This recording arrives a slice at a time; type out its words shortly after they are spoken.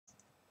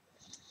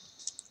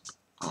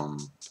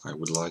I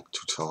would like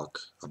to talk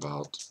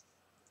about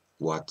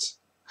what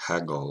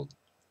Hegel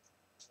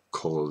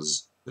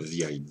calls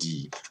the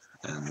idea.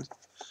 And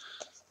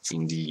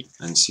in the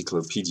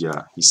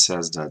Encyclopedia, he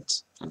says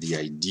that the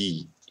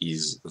idea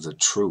is the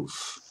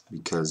truth,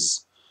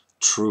 because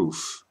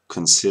truth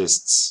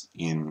consists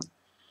in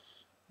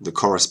the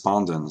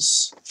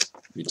correspondence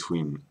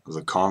between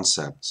the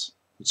concept,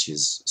 which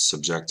is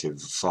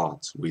subjective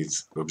thought,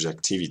 with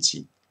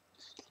objectivity.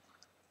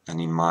 And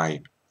in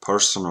my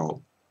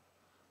personal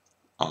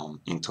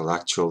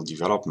intellectual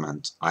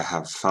development, I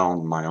have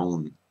found my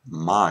own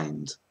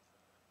mind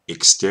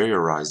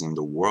exteriorizing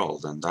the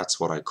world, and that's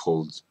what I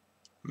called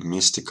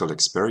mystical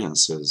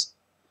experiences.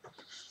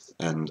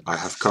 And I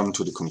have come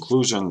to the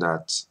conclusion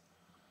that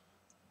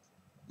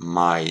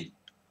my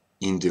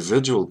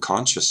individual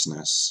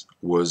consciousness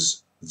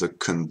was the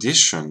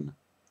condition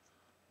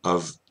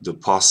of the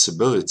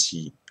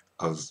possibility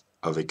of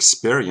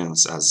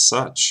experience as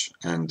such.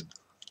 And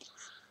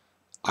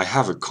I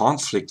have a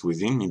conflict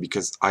within me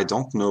because I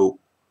don't know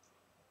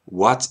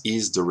what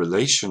is the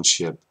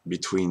relationship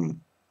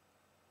between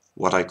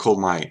what I call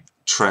my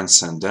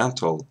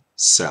transcendental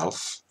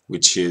self,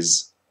 which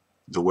is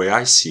the way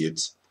I see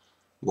it,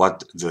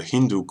 what the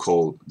Hindu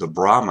call the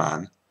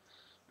Brahman,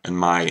 and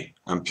my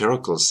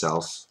empirical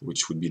self,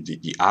 which would be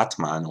the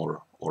Atman,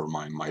 or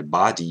my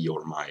body,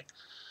 or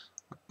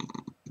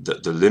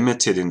the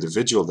limited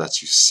individual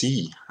that you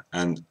see.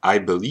 And I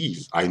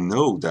believe, I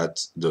know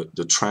that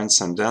the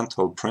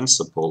transcendental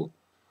principle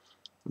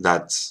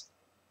that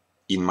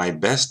in my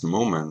best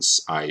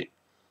moments I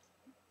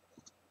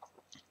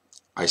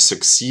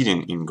succeed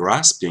in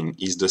grasping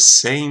is the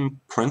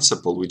same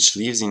principle which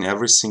lives in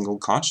every single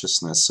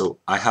consciousness. So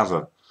I have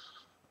a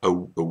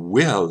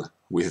will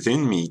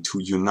within me to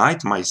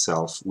unite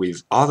myself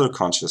with other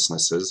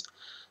consciousnesses,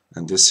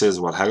 and this is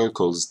what Hegel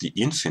calls the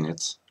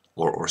infinite,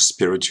 or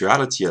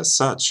spirituality as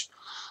such.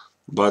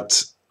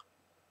 But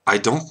I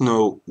don't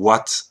know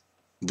what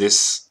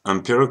this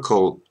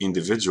empirical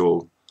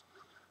individual,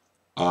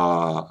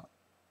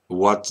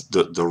 what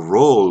the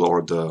role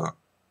or the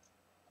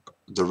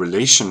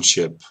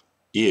relationship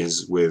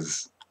is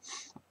with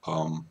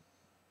all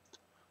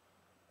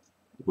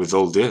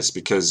this,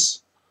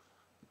 because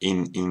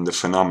in the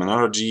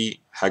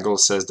phenomenology, Hegel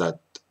says that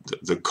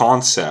the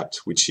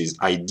concept, which is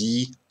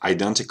ID,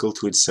 identical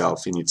to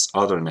itself in its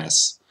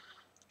otherness,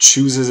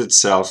 chooses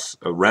itself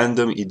a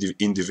random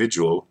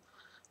individual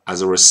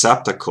as a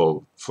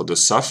receptacle for the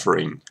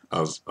suffering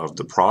of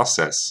the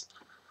process.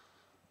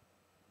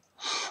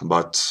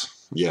 But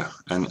yeah,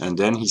 and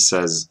then he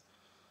says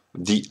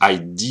the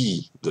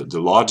idea,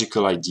 the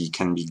logical idea,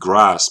 can be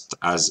grasped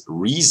as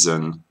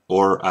reason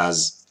or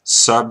as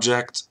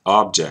subject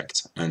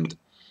object. And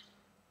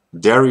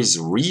there is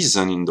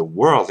reason in the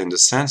world, in the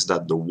sense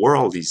that the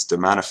world is the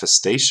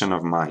manifestation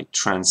of my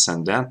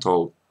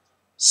transcendental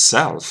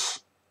self,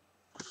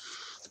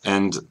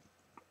 and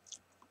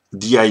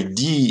the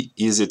idea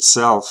is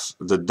itself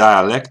the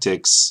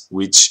dialectics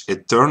which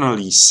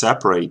eternally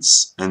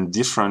separates and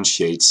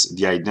differentiates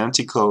the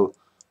identical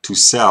to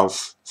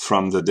self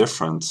from the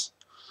different.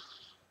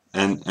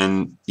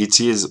 And it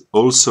is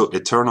also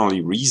eternally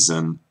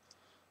reason.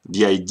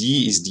 The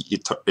idea is the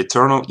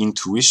eternal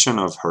intuition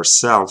of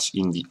herself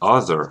in the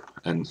other.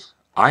 And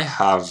I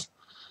have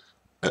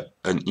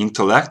an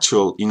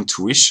intellectual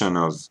intuition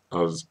of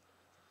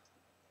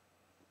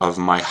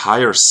my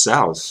higher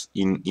self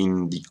in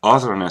the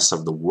otherness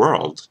of the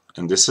world.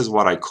 And this is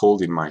what I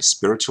called in my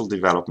spiritual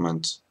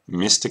development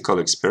mystical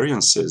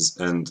experiences.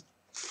 And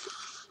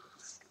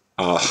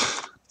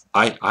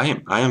I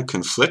am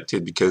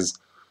conflicted, because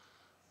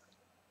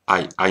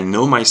I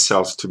know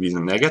myself to be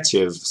the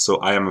negative, so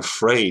I am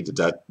afraid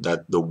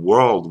that the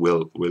world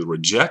will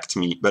reject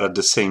me. But at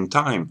the same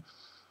time,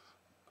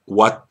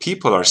 what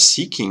people are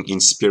seeking in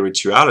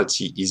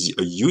spirituality is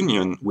a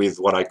union with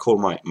what I call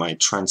my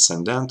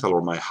transcendental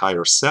or my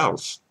higher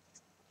self.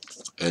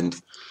 And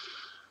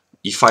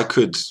if I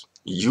could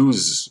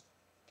use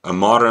a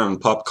modern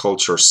pop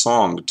culture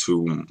song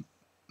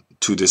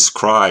to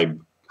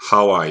describe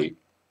how I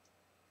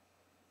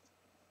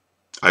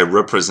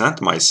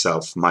represent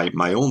myself,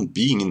 my own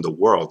being in the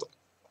world,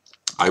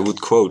 I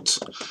would quote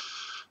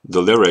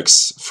the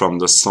lyrics from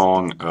the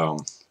song,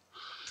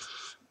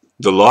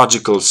 The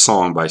Logical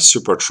Song by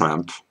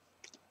Supertramp.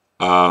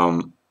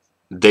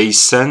 They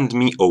send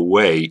me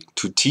away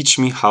to teach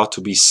me how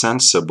to be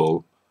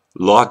sensible,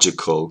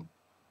 logical,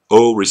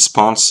 oh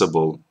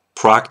responsible,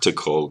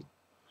 practical.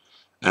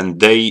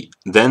 And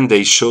then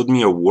they showed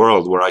me a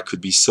world where I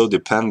could be so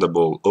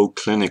dependable, oh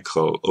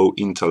clinical, oh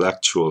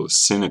intellectual,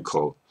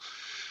 cynical.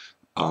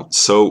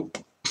 So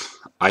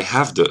I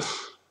have the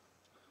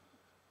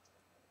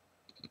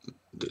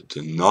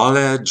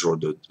knowledge or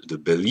the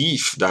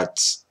belief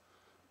that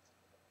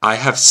I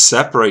have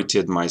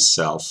separated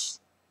myself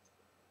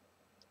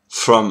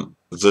from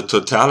the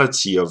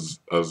totality of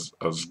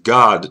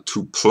God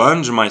to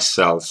plunge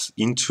myself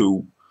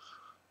into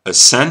a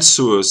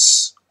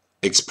sensuous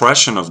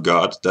expression of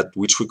God, that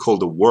which we call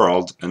the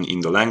world, and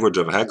in the language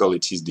of Hegel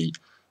it is the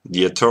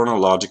the eternal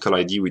logical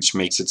idea which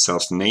makes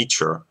itself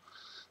nature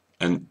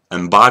and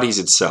embodies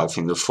itself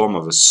in the form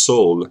of a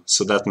soul,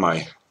 so that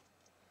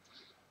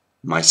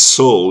my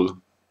soul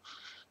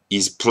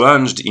is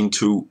plunged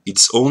into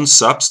its own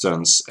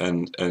substance,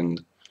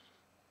 and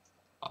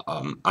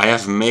I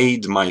have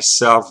made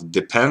myself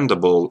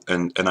dependable,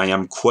 and I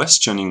am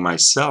questioning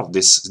myself.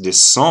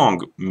 This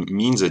song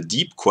means a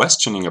deep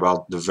questioning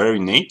about the very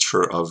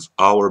nature of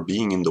our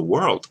being in the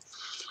world.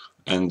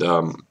 And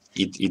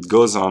it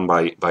goes on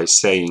by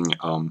saying,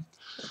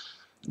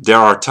 there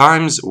are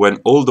times when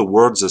all the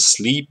world's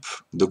asleep,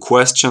 the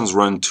questions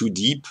run too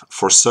deep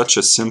for such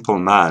a simple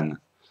man.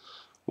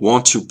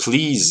 Won't you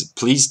please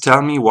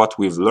tell me what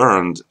we've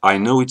learned? I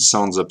know it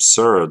sounds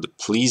absurd.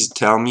 Please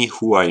tell me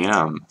who I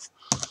am.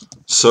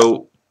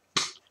 So,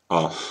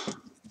 the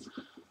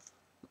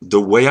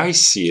way I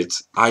see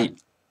it,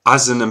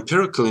 as an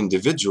empirical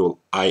individual,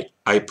 I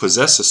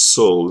possess a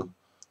soul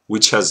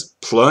which has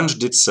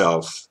plunged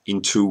itself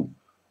into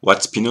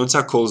what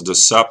Spinoza calls the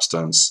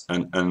substance,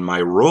 and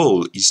my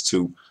role is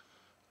to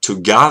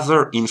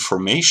gather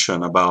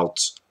information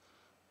about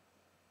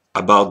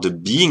the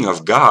being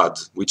of God,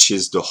 which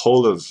is the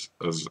whole of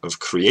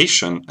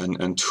creation,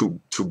 and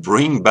to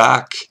bring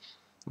back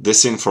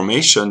this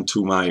information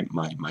to my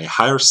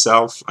higher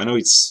self. I know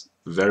it's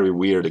very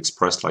weird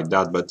expressed like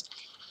that, but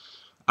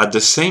at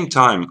the same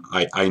time,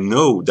 I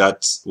know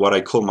that what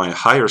I call my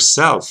higher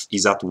self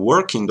is at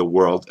work in the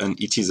world, and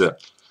it is a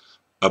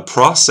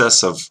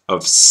process of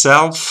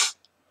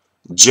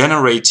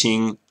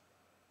self-generating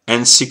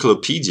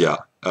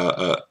encyclopedia.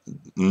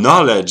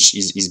 Knowledge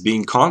is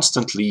being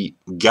constantly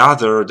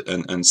gathered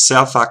and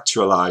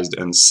self-actualized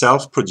and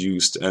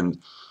self-produced, and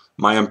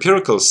my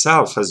empirical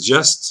self has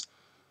just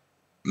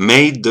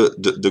made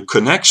the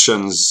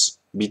connections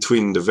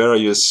between the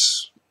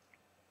various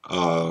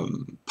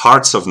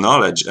parts of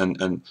knowledge,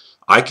 and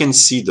I can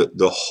see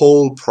the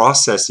whole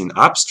process in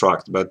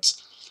abstract, but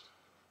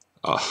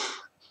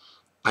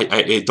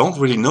I don't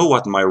really know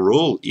what my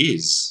role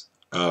is.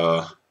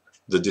 The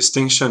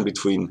distinction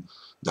between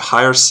the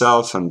higher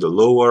self and the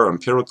lower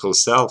empirical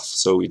self.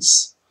 So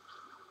it's,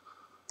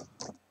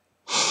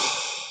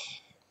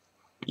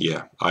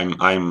 yeah,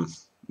 I'm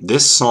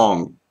this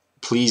song,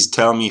 Please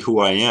Tell Me Who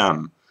I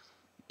Am,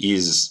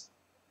 is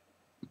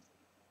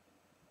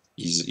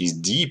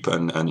deep,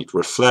 and it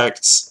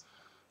reflects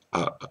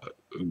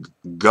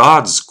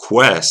God's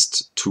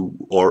quest to,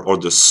 or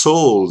the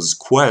soul's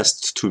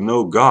quest to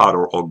know God,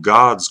 or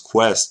God's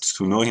quest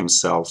to know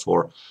himself,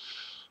 or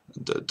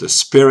the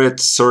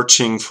spirit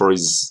searching for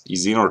his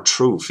inner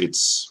truth.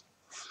 It's,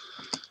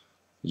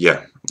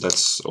 yeah,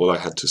 that's all I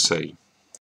had to say.